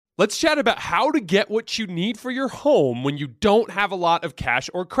Let's chat about how to get what you need for your home when you don't have a lot of cash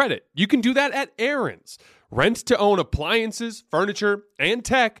or credit. You can do that at Aaron's. Rent to own appliances, furniture, and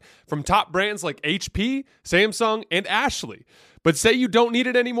tech from top brands like HP, Samsung, and Ashley. But say you don't need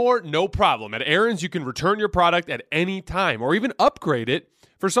it anymore, no problem. At Aaron's, you can return your product at any time or even upgrade it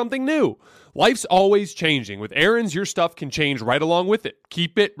for something new. Life's always changing. With Aaron's, your stuff can change right along with it.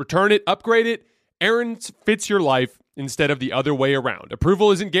 Keep it, return it, upgrade it. Aaron's fits your life instead of the other way around. Approval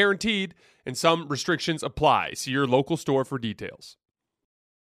isn't guaranteed, and some restrictions apply. See your local store for details.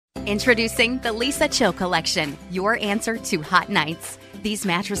 Introducing the Lisa Chill Collection, your answer to hot nights. These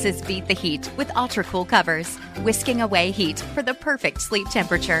mattresses beat the heat with ultra-cool covers, whisking away heat for the perfect sleep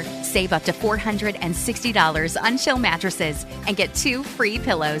temperature. Save up to $460 on Chill mattresses and get 2 free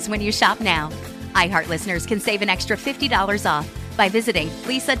pillows when you shop now. iHeart listeners can save an extra $50 off by visiting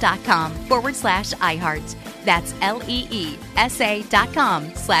lisa.com/iHeart. That's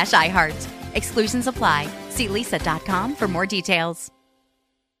LEESA.com/iHeart. Exclusions apply. See lisa.com for more details.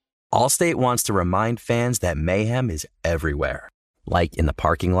 Allstate wants to remind fans that mayhem is everywhere. Like in the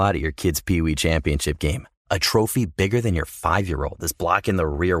parking lot at your kid's Pee Wee Championship game. A trophy bigger than your 5-year-old is blocking the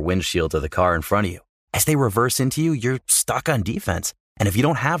rear windshield of the car in front of you. As they reverse into you, you're stuck on defense. And if you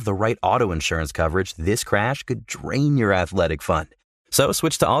don't have the right auto insurance coverage, this crash could drain your athletic fund. So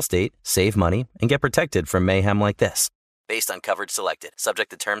switch to Allstate, save money, and get protected from mayhem like this. Based on coverage selected,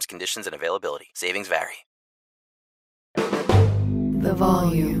 subject to terms, conditions, and availability. Savings vary. The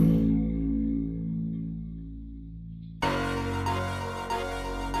volume.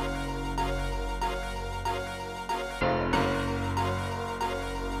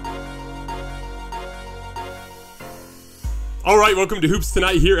 All right, welcome to Hoops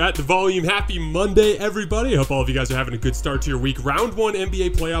Tonight here at The Volume. Happy Monday, everybody. I hope all of you guys are having a good start to your week. Round 1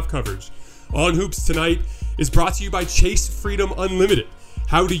 NBA playoff coverage on Hoops Tonight is brought to you by Chase Freedom Unlimited.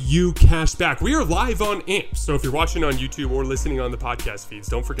 How do you cash back? We are live on AMP, so if you're watching on YouTube or listening on the podcast feeds,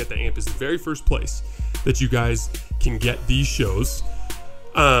 don't forget that AMP is the very first place that you guys can get these shows.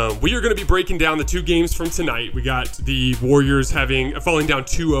 We are going to be breaking down the 2 games from tonight. We got the Warriors falling down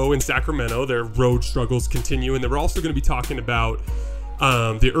 2-0 in Sacramento. Their road struggles continue. And then we're also going to be talking about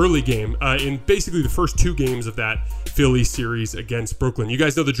the early game in basically the first 2 games of that Philly series against Brooklyn. You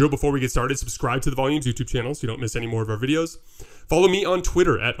guys know the drill. Before we get started, subscribe to the Volume's YouTube channel so you don't miss any more of our videos. Follow me on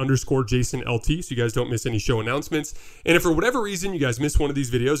Twitter at _JasonLT so you guys don't miss any show announcements. And if for whatever reason you guys miss one of these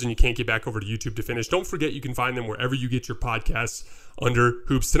videos and you can't get back over to YouTube to finish, don't forget you can find them wherever you get your podcasts under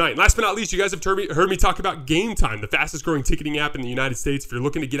Hoops Tonight. And last but not least, you guys have heard me talk about Game Time, the fastest growing ticketing app in the United States. If you're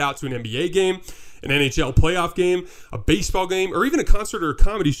looking to get out to an NBA game, an NHL playoff game, a baseball game, or even a concert or a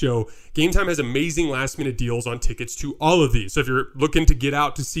comedy show, Game Time has amazing last minute deals on tickets to all of these. So if you're looking to get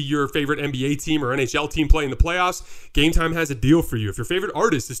out to see your favorite NBA team or NHL team play in the playoffs, Game Time has a deal for you. If your favorite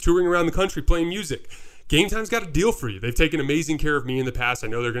artist is touring around the country playing music, Game Time's got a deal for you. They've taken amazing care of me in the past. I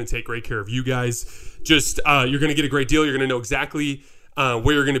know they're going to take great care of you guys. Just you're going to get a great deal. You're going to know exactly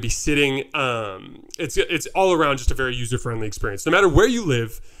where you're going to be sitting. It's all around just a very user-friendly experience. No matter where you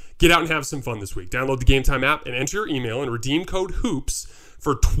live, get out and have some fun this week. Download the Game Time app and enter your email and redeem code HOOPS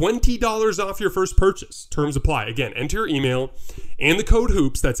for $20 off your first purchase. Terms apply. Again, enter your email and the code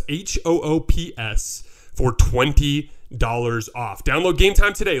HOOPS, that's HOOPS, for $20 off. Download Game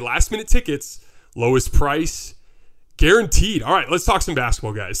Time today. Last minute tickets, lowest price guaranteed. All right, let's talk some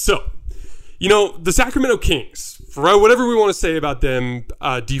basketball, guys. So, you know, the Sacramento Kings, for whatever we want to say about them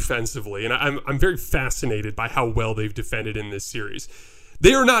defensively, and I'm very fascinated by how well they've defended in this series.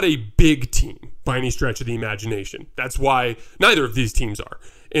 They are not a big team by any stretch of the imagination. That's why neither of these teams are.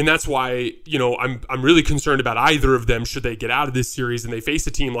 And that's why, you know, I'm really concerned about either of them should they get out of this series and they face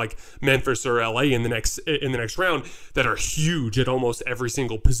a team like Memphis or LA in the next round that are huge at almost every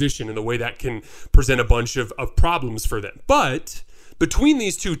single position in the way that can present a bunch of problems for them. But between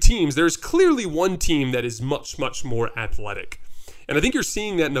these two teams, there's clearly one team that is much, much more athletic. And I think you're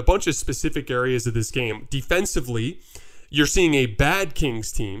seeing that in a bunch of specific areas of this game. Defensively, you're seeing a bad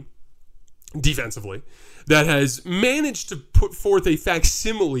Kings team, defensively, that has managed to put forth a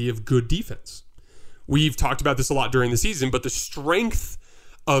facsimile of good defense. We've talked about this a lot during the season, but the strength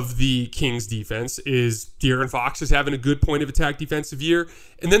of the Kings defense is De'Aaron Fox is having a good point of attack defensive year,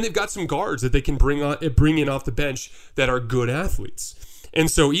 and then they've got some guards that they can bring in off the bench that are good athletes. And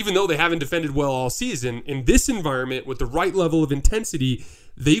so even though they haven't defended well all season, in this environment with the right level of intensity,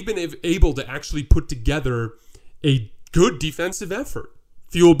 they've been able to actually put together a good defensive effort,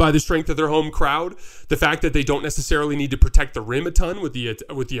 fueled by the strength of their home crowd, the fact that they don't necessarily need to protect the rim a ton with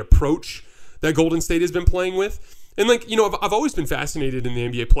the approach that Golden State has been playing with. And I've always been fascinated in the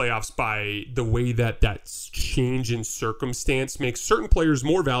NBA playoffs by the way that change in circumstance makes certain players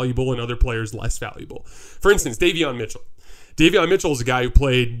more valuable and other players less valuable. For instance, Davion Mitchell. Davion Mitchell is a guy who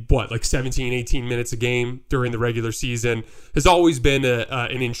played, 17, 18 minutes a game during the regular season. Has always been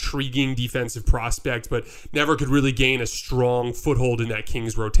an intriguing defensive prospect, but never could really gain a strong foothold in that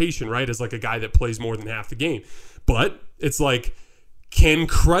Kings rotation, right? As like a guy that plays more than half the game. But it's like, can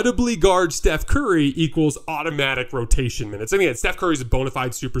credibly guard Steph Curry equals automatic rotation minutes. And again, Steph Curry's a bona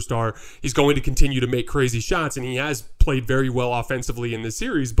fide superstar. He's going to continue to make crazy shots, and he has played very well offensively in this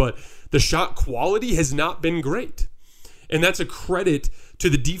series, but the shot quality has not been great. And that's a credit to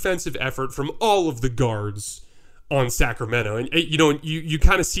the defensive effort from all of the guards on Sacramento. And, you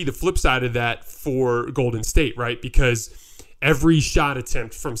kind of see the flip side of that for Golden State, right? Because every shot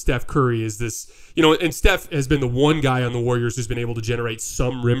attempt from Steph Curry is this, and Steph has been the one guy on the Warriors who's been able to generate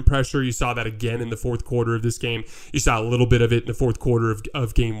some rim pressure. You saw that again in the fourth quarter of this game. You saw a little bit of it in the fourth quarter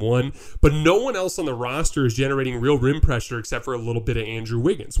of game one. But no one else on the roster is generating real rim pressure except for a little bit of Andrew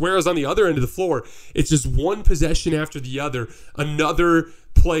Wiggins. Whereas on the other end of the floor, it's just one possession after the other. Another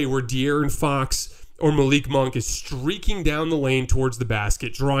play where De'Aaron Fox or Malik Monk is streaking down the lane towards the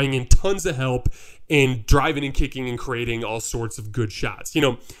basket, drawing in tons of help and driving and kicking and creating all sorts of good shots.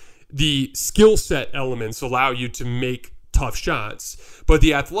 The skill set elements allow you to make tough shots, but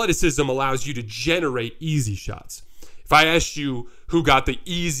the athleticism allows you to generate easy shots. If I asked you who got the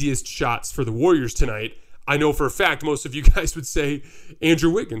easiest shots for the Warriors tonight, I know for a fact most of you guys would say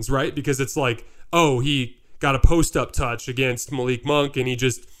Andrew Wiggins, right? Because it's like, oh, he got a post-up touch against Malik Monk and he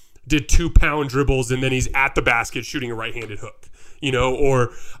just did 2-pound dribbles and then he's at the basket shooting a right-handed hook,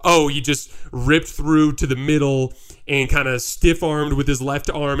 or, oh, he just ripped through to the middle and kind of stiff-armed with his left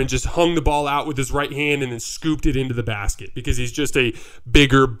arm and just hung the ball out with his right hand and then scooped it into the basket because he's just a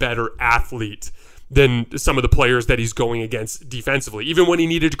bigger, better athlete than some of the players that he's going against defensively. Even when he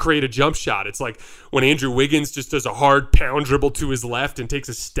needed to create a jump shot, it's like when Andrew Wiggins just does a hard pound dribble to his left and takes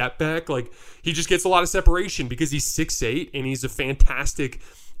a step back, like he just gets a lot of separation because he's 6'8" and he's a fantastic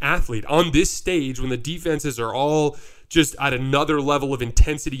athlete. On this stage, when the defenses are all just at another level of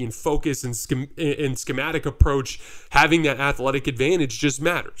intensity and focus and schematic approach, having that athletic advantage just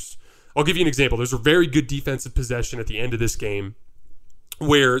matters. I'll give you an example. There's a very good defensive possession at the end of this game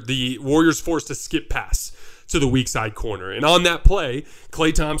where the Warriors forced a skip pass to the weak side corner. And on that play,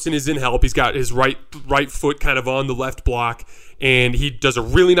 Klay Thompson is in help. He's got his right foot kind of on the left block, and he does a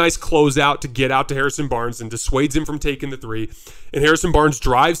really nice closeout to get out to Harrison Barnes and dissuades him from taking the three. And Harrison Barnes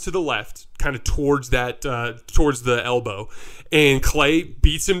drives to the left, kind of towards the elbow. And Klay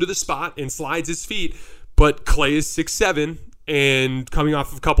beats him to the spot and slides his feet. But Klay is 6'7", and coming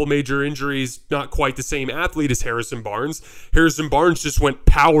off of a couple major injuries, not quite the same athlete as Harrison Barnes. Harrison Barnes just went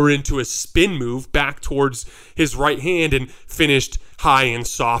power into a spin move back towards his right hand and finished high and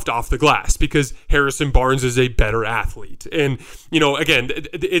soft off the glass because Harrison Barnes is a better athlete. And, again,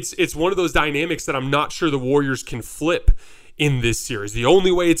 it's one of those dynamics that I'm not sure the Warriors can flip in this series. The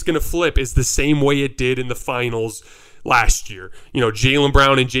only way it's going to flip is the same way it did in the finals last year. Jaylen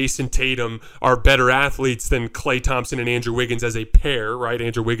Brown and Jason Tatum are better athletes than Klay Thompson and Andrew Wiggins as a pair, right?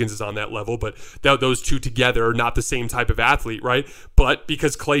 Andrew Wiggins is on that level, but those two together are not the same type of athlete, right? But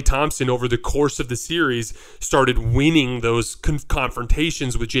because Klay Thompson over the course of the series started winning those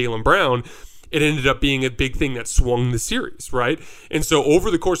confrontations with Jaylen Brown, it ended up being a big thing that swung the series, right? And so over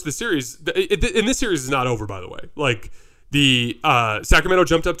the course of the series, and this series is not over, by the way. Like, the Sacramento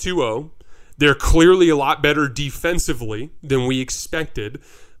jumped up 2-0. They're clearly a lot better defensively than we expected,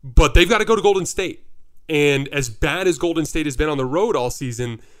 but they've got to go to Golden State. And as bad as Golden State has been on the road all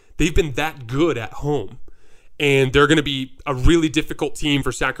season, they've been that good at home. And they're going to be a really difficult team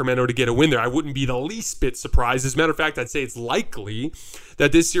for Sacramento to get a win there. I wouldn't be the least bit surprised. As a matter of fact, I'd say it's likely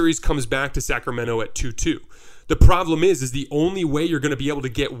that this series comes back to Sacramento at 2-2. The problem is the only way you're going to be able to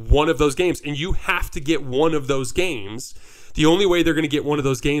get one of those games, and you have to get one of those games, the only way they're going to get one of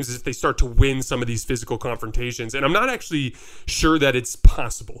those games is if they start to win some of these physical confrontations. And I'm not actually sure that it's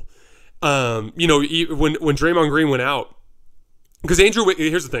possible. When Draymond Green went out, because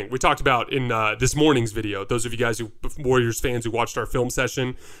here's the thing. We talked about in this morning's video, those of you guys Warriors fans who watched our film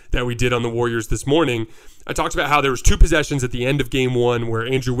session that we did on the Warriors this morning, I talked about how there was two possessions at the end of game one where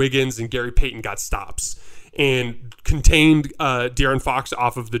Andrew Wiggins and Gary Payton got stops and contained De'Aaron Fox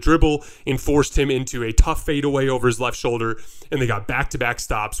off of the dribble and forced him into a tough fadeaway over his left shoulder, and they got back-to-back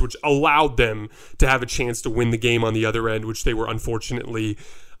stops, which allowed them to have a chance to win the game on the other end, which they were unfortunately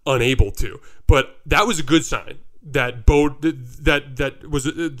unable to. But that was a good sign was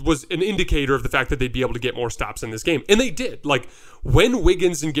an indicator of the fact that they'd be able to get more stops in this game. And they did. Like, when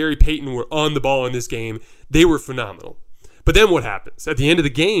Wiggins and Gary Payton were on the ball in this game, they were phenomenal. But then what happens? At the end of the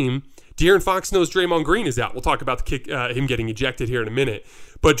game, De'Aaron Fox knows Draymond Green is out. We'll talk about him getting ejected here in a minute.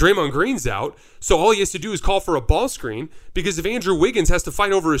 But Draymond Green's out, so all he has to do is call for a ball screen, because if Andrew Wiggins has to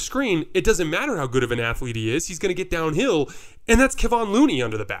fight over a screen, it doesn't matter how good of an athlete he is. He's going to get downhill, and that's Kevon Looney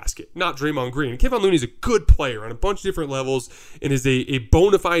under the basket, not Draymond Green. Kevon Looney's a good player on a bunch of different levels and is a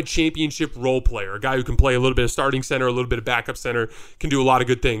bona fide championship role player, a guy who can play a little bit of starting center, a little bit of backup center, can do a lot of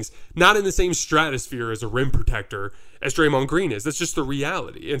good things. Not in the same stratosphere as a rim protector as Draymond Green is. That's just the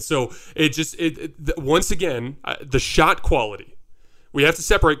reality. And so once again, the shot quality. We have to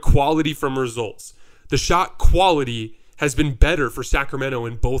separate quality from results. The shot quality has been better for Sacramento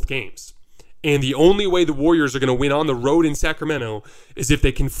in both games. And the only way the Warriors are going to win on the road in Sacramento is if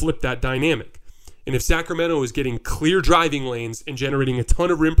they can flip that dynamic. And if Sacramento is getting clear driving lanes and generating a ton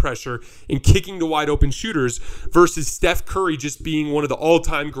of rim pressure and kicking to wide open shooters versus Steph Curry just being one of the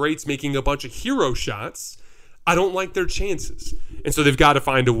all-time greats making a bunch of hero shots, I don't like their chances. And so they've got to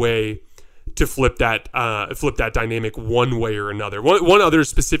find a way to flip that dynamic one way or another. One other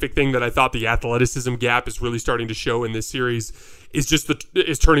specific thing that I thought the athleticism gap is really starting to show in this series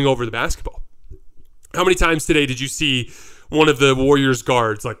is turning over the basketball. How many times today did you see one of the Warriors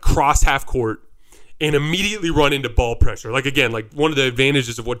guards like cross half court and immediately run into ball pressure? Like, again, like one of the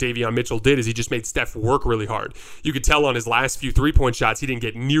advantages of what Davion Mitchell did is he just made Steph work really hard. You could tell on his last few three-point shots he didn't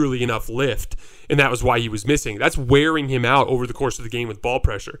get nearly enough lift, and that was why he was missing. That's wearing him out over the course of the game with ball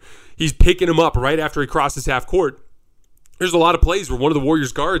pressure. He's picking him up right after he crosses half court. There's a lot of plays where one of the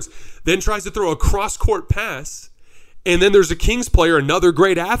Warriors guards then tries to throw a cross-court pass, and then there's a Kings player, another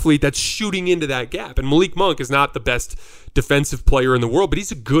great athlete, that's shooting into that gap. And Malik Monk is not the best defensive player in the world, but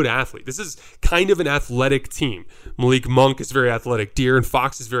he's a good athlete. This is kind of an athletic team. Malik Monk is very athletic. De'Aaron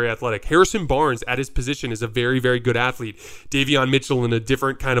Fox is very athletic. Harrison Barnes at his position is a very, very good athlete. Davion Mitchell, in a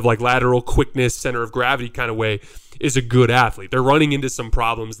different kind of like lateral quickness, center of gravity kind of way, is a good athlete. They're running into some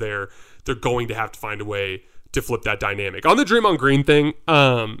problems there. They're going to have to find a way to flip that dynamic. On the Draymond Green thing,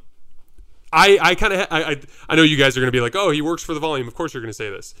 I know you guys are going to be like, oh, he works for the volume. Of course you're going to say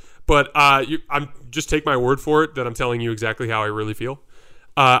this. But I'm just take my word for it that I'm telling you exactly how I really feel.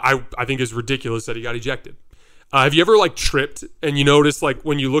 I think it's ridiculous that he got ejected. Have you ever like tripped and you notice like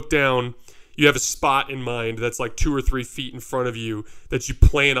when you look down, you have a spot in mind that's like 2 or 3 feet in front of you that you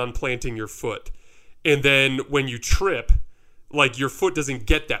plan on planting your foot. And then when you trip, like your foot doesn't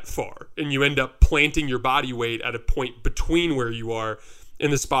get that far and you end up planting your body weight at a point between where you are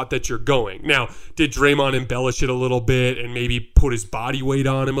in the spot that you're going. Now, did Draymond embellish it a little bit and maybe put his body weight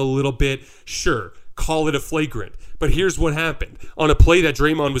on him a little bit? Sure, call it a flagrant. But here's what happened. On a play that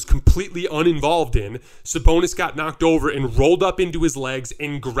Draymond was completely uninvolved in, Sabonis got knocked over and rolled up into his legs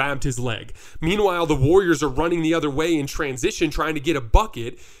and grabbed his leg. Meanwhile, the Warriors are running the other way in transition trying to get a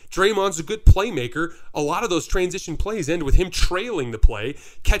bucket. Draymond's a good playmaker. A lot of those transition plays end with him trailing the play,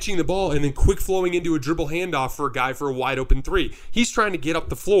 catching the ball, and then quick flowing into a dribble handoff for a guy for a wide open three. He's trying to get up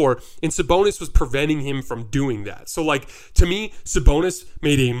the floor, and Sabonis was preventing him from doing that. So, like, to me, Sabonis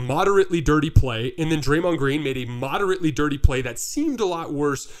made a moderately dirty play, and then Draymond Green made a moderately dirty play that seemed a lot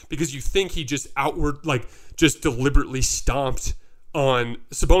worse because you think he just just deliberately stomped on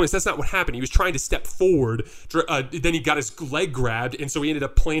Sabonis. That's not what happened. He was trying to step forward. Then he got his leg grabbed, and so he ended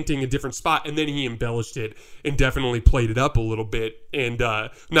up planting a different spot, and then he embellished it and definitely played it up a little bit. And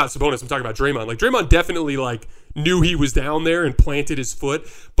not Sabonis, I'm talking about Draymond. Like, Draymond definitely, like, knew he was down there and planted his foot,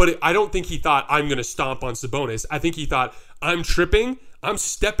 but I don't think he thought, I'm going to stomp on Sabonis. I think he thought, I'm tripping. I'm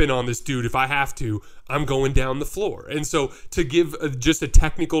stepping on this dude if I have to. I'm going down the floor. And so to give just a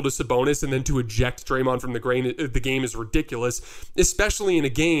technical to Sabonis and then to eject Draymond from the game is ridiculous, especially in a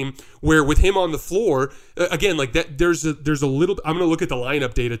game where with him on the floor, again, like that, there's a little, I'm going to look at the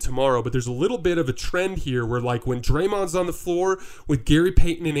lineup data tomorrow, but there's a little bit of a trend here where like when Draymond's on the floor with Gary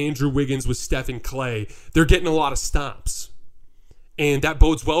Payton and Andrew Wiggins with Steph and Clay, they're getting a lot of stops. And that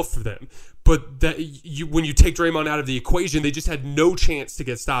bodes well for them. But when you take Draymond out of the equation, they just had no chance to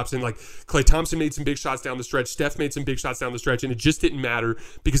get stops. And like Klay Thompson made some big shots down the stretch, Steph made some big shots down the stretch, and it just didn't matter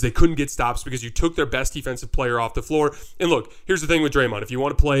because they couldn't get stops because you took their best defensive player off the floor. And look, here's the thing with Draymond. If you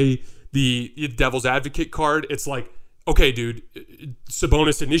want to play the devil's advocate card, it's like, okay, dude,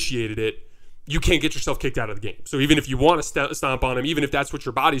 Sabonis initiated it. You can't get yourself kicked out of the game. So even if you want to stomp on him, even if that's what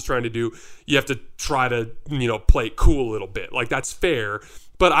your body's trying to do, you have to try to, play it cool a little bit. Like, that's fair.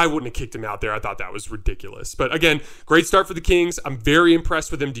 but I wouldn't have kicked him out there. I thought that was ridiculous. But again, great start for the Kings. I'm very impressed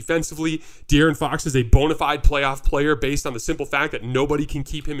with him defensively. De'Aaron Fox is a bona fide playoff player based on the simple fact that nobody can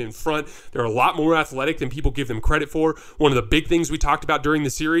keep him in front. They're a lot more athletic than people give them credit for. One of the big things we talked about during the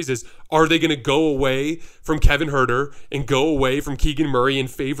series is, are they going to go away from Kevin Huerter and go away from Keegan Murray in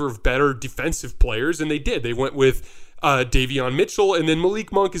favor of better defensive players? And they did. They went with Davion Mitchell, and then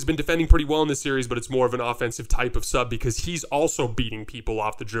Malik Monk has been defending pretty well in this series, but it's more of an offensive type of sub because he's also beating people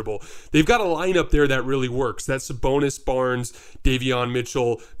off the dribble. They've got a lineup there that really works. That's Sabonis, Barnes, Davion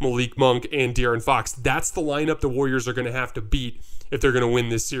Mitchell, Malik Monk, and De'Aaron Fox. That's the lineup the Warriors are going to have to beat if they're going to win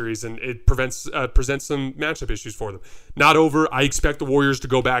this series, and it presents some matchup issues for them. Not over. I expect the Warriors to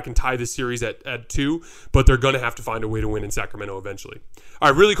go back and tie this series at 2, but they're going to have to find a way to win in Sacramento eventually. All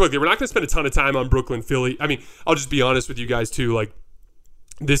right, really quickly, we're not going to spend a ton of time on Brooklyn, Philly. I mean, I'll just be honest with you guys too. Like,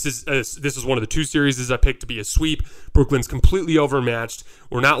 this is one of the 2 series I picked to be a sweep. Brooklyn's completely overmatched.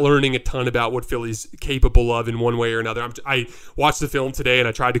 We're not learning a ton about what Philly's capable of in one way or another. I watched the film today and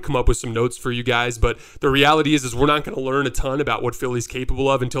I tried to come up with some notes for you guys, but the reality is we're not going to learn a ton about what Philly's capable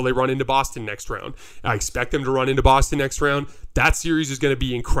of until they run into Boston next round. I expect them to run into Boston next round. That series is going to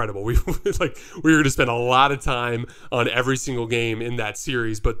be incredible. We're going to spend a lot of time on every single game in that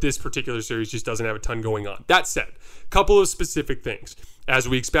series, but this particular series just doesn't have a ton going on. That said, a couple of specific things. As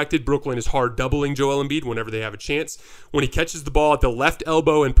we expected, Brooklyn is hard doubling Joel Embiid whenever they have a chance. When he catches the ball at the left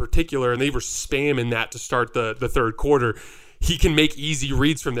elbow in particular, and they were spamming that to start the third quarter, he can make easy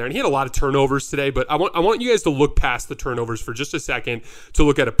reads from there. And he had a lot of turnovers today, but I want you guys to look past the turnovers for just a second to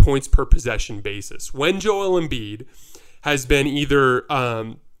look at a points per possession basis. When Joel Embiid has been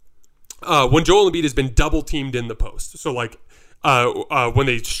double teamed in the post, so like when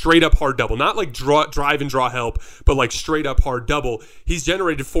they straight up hard double, not like drive and draw help, but like straight up hard double, he's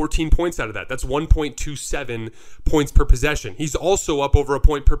generated 14 points out of that. That's 1.27 points per possession. He's also up over a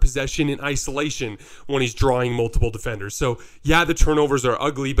point per possession in isolation when he's drawing multiple defenders. So yeah, the turnovers are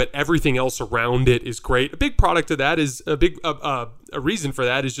ugly, but everything else around it is great. A big product of that is a reason for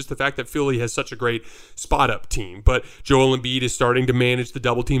that is just the fact that Philly has such a great spot up team. But Joel Embiid is starting to manage the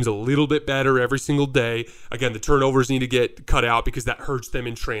double teams a little bit better every single day. Again, the turnovers need to get cut out because that hurts them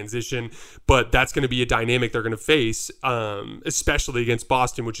in transition, but that's going to be a dynamic they're going to face, especially against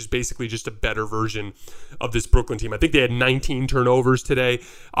Boston, which is basically just a better version of this Brooklyn team. I think they had 19 turnovers today.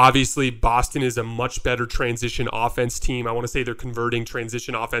 Obviously, Boston is a much better transition offense team. I want to say they're converting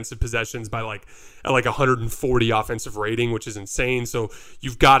transition offensive possessions by like 140 offensive rating, which is insane. So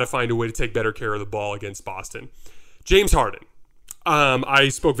you've got to find a way to take better care of the ball against Boston. James Harden. I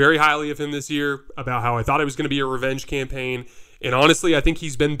spoke very highly of him this year about how I thought it was going to be a revenge campaign. And honestly, I think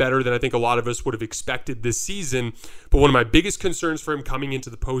he's been better than I think a lot of us would have expected this season. But one of my biggest concerns for him coming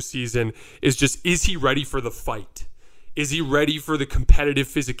into the postseason is just, is he ready for the fight? Is he ready for the competitive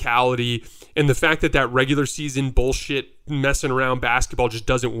physicality and the fact that regular season bullshit messing around basketball just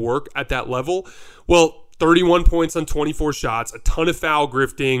doesn't work at that level? Well, 31 points on 24 shots, a ton of foul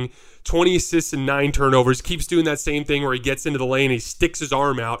grifting, 20 assists and 9 turnovers, keeps doing that same thing where he gets into the lane and he sticks his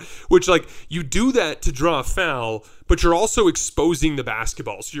arm out, which like you do that to draw a foul, but you're also exposing the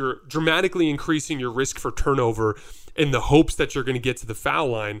basketball. So you're dramatically increasing your risk for turnover in the hopes that you're going to get to the foul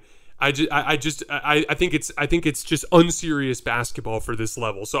line. I think it's just unserious basketball for this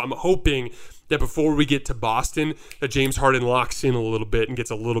level. So I'm hoping that before we get to Boston, that James Harden locks in a little bit and gets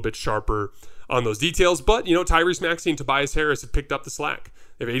a little bit sharper on those details. But, you know, Tyrese Maxey and Tobias Harris have picked up the slack.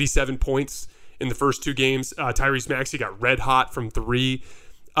 They have 87 points in the first 2 games. Tyrese Maxey got red hot from 3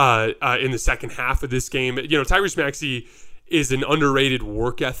 in the second half of this game. You know, Tyrese Maxey is an underrated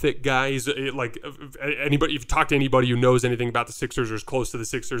work ethic guy. He's like anybody, if you talk to anybody who knows anything about the Sixers or is close to the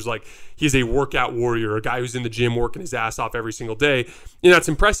Sixers, like he's a workout warrior, a guy who's in the gym working his ass off every single day. And that's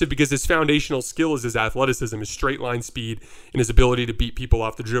impressive because his foundational skill is his athleticism, his straight line speed, and his ability to beat people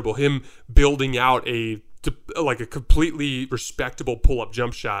off the dribble. Him building out a completely respectable pull-up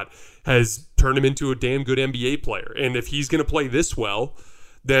jump shot has turned him into a damn good NBA player. And if he's going to play this well,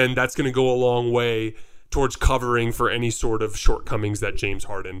 then that's going to go a long way towards covering for any sort of shortcomings that James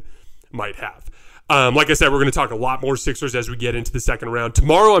Harden might have. Like I said, we're going to talk a lot more Sixers as we get into the second round.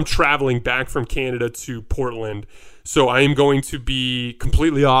 Tomorrow, I'm traveling back from Canada to Portland, so I am going to be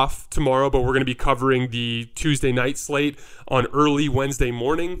completely off tomorrow, but we're going to be covering the Tuesday night slate on early Wednesday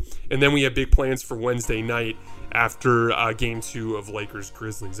morning, and then we have big plans for Wednesday night after Game 2 of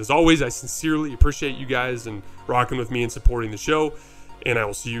Lakers-Grizzlies. As always, I sincerely appreciate you guys and rocking with me and supporting the show, and I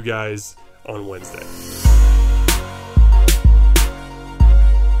will see you guys on Wednesday.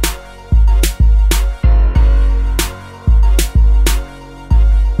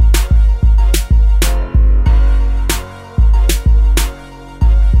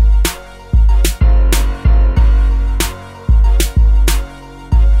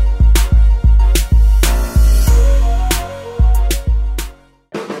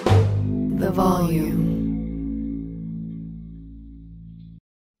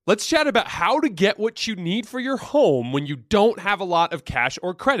 Let's chat about how to get what you need for your home when you don't have a lot of cash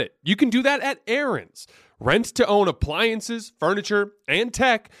or credit. You can do that at Aaron's. Rent to own appliances, furniture, and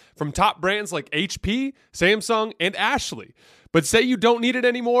tech from top brands like HP, Samsung, and Ashley. But say you don't need it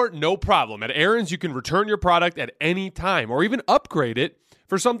anymore, no problem. At Aaron's, you can return your product at any time or even upgrade it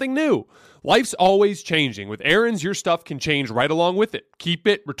for something new. Life's always changing. With Aaron's, your stuff can change right along with it. Keep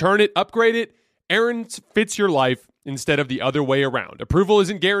it, return it, upgrade it. Aaron's fits your life instead of the other way around. Approval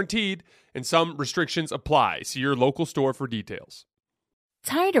isn't guaranteed, and some restrictions apply. See your local store for details.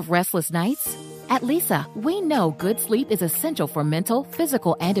 Tired of restless nights? At Leesa, we know good sleep is essential for mental,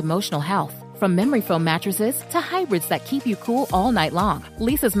 physical, and emotional health. From memory foam mattresses to hybrids that keep you cool all night long,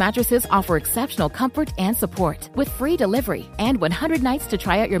 Leesa's mattresses offer exceptional comfort and support with free delivery and 100 nights to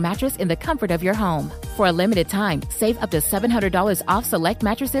try out your mattress in the comfort of your home. For a limited time, save up to $700 off select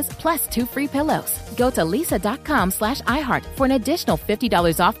mattresses plus 2 free pillows. Go to leesa.com/iHeart for an additional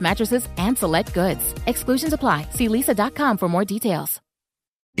 $50 off mattresses and select goods. Exclusions apply. See leesa.com for more details.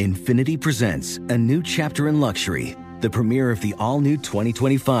 Infiniti presents a new chapter in luxury, the premiere of the all-new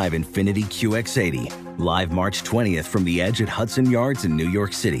 2025 Infiniti QX80, live March 20th from the Edge at Hudson Yards in New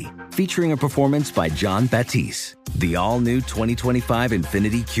York City, featuring a performance by John Batiste. The all-new 2025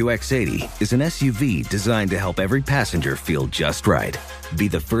 Infiniti QX80 is an SUV designed to help every passenger feel just right. Be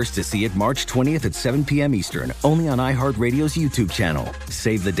the first to see it March 20th at 7 p.m. Eastern, only on iHeartRadio's YouTube channel.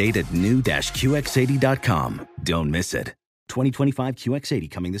 Save the date at new-QX80.com. Don't miss it. 2025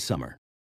 QX80 coming this summer.